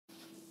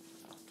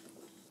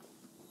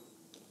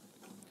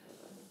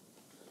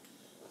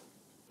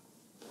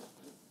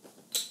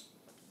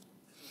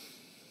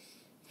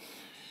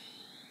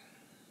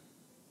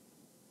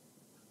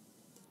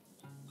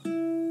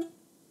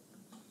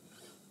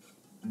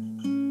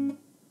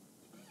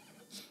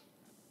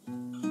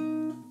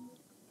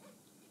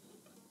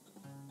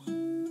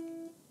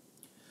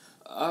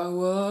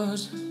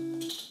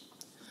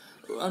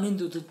down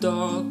into the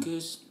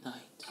darkest night.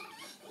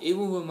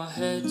 Even with my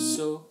head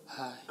so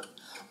high,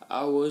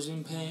 I was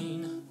in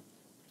pain.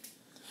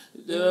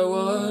 There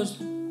was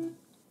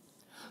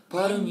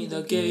part of me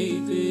that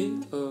gave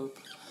it up,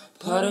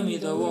 part of me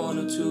that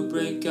wanted to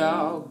break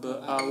out,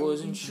 but I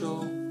wasn't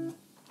sure.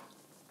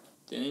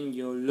 Then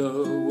your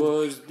love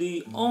was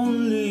the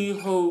only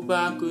hope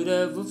I could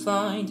ever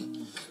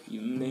find.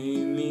 You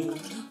made me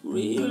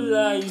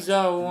realize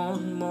I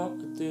want more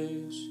of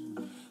this.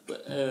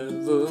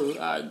 Wherever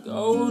I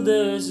go,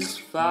 there's this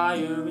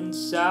fire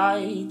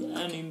inside,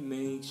 and it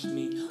makes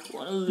me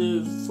wanna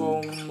live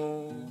for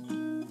more.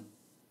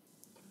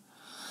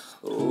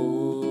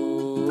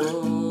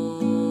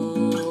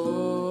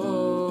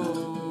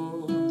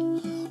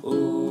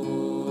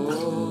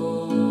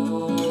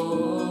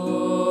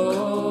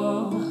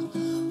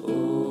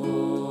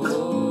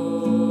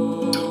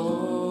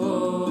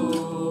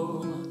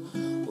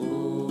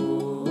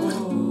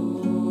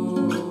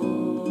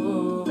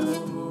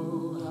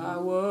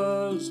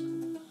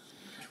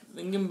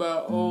 Thinking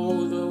about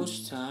all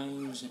those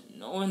times,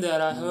 knowing that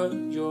I hurt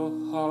your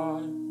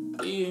heart,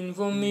 beating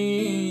for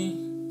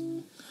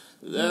me.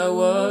 There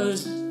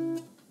was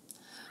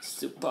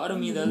still part of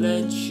me that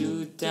let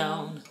you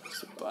down,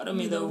 still part of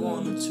me that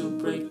wanted to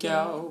break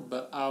out,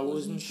 but I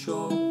wasn't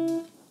sure.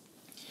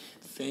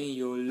 Then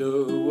your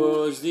love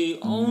was the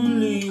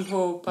only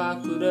hope I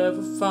could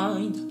ever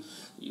find.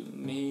 You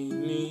made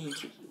me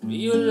just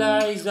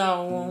realize I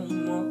want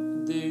more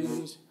of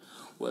this.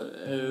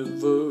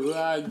 Wherever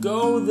I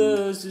go,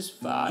 there's this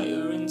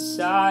fire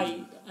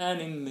inside,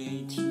 and it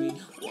makes me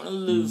wanna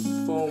live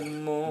for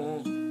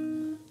more.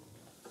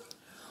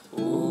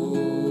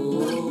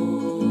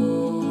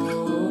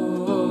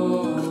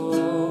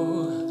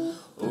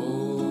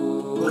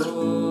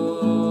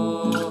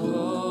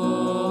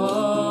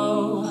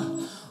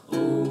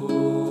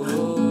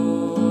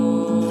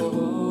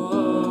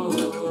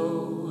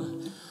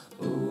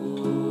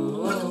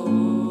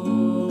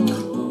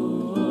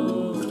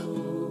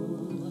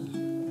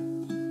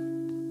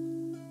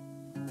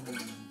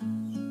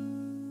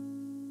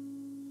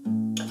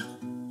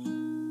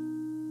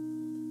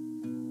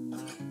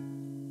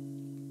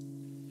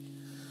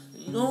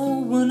 No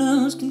one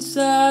else can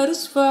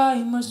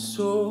satisfy my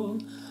soul.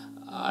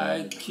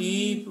 I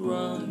keep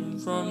running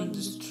from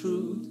this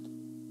truth.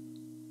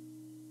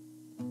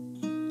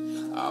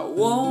 I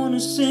wanna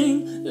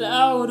sing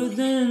louder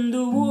than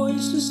the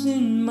voices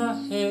in my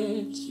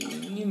head,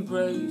 singing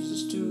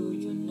praises to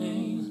your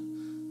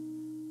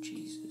name,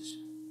 Jesus.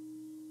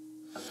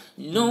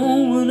 No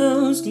one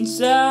else can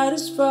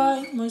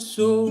satisfy my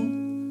soul.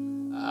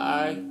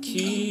 I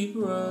keep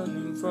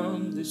running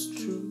from this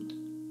truth.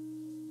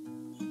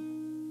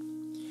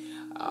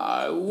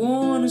 I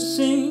wanna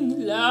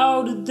sing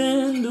louder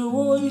than the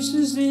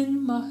voices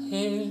in my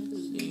head,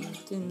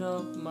 lifting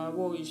up my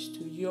voice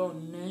to your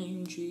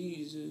name,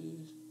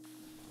 Jesus.